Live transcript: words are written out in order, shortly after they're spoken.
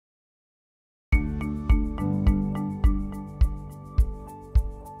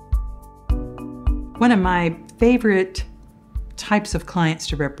One of my favorite types of clients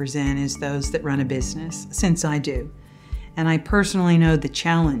to represent is those that run a business, since I do. And I personally know the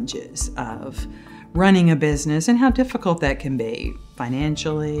challenges of running a business and how difficult that can be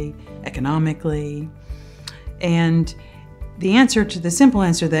financially, economically. And the simple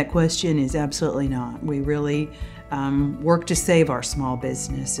answer to that question is absolutely not. We really work to save our small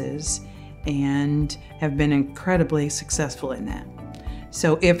businesses and have been incredibly successful in that.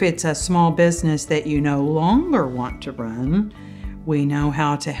 So if it's a small business that you no longer want to run, we know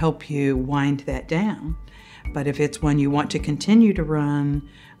how to help you wind that down. But if it's one you want to continue to run,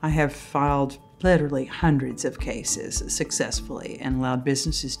 I have filed literally hundreds of cases successfully and allowed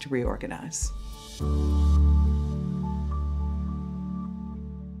businesses to reorganize.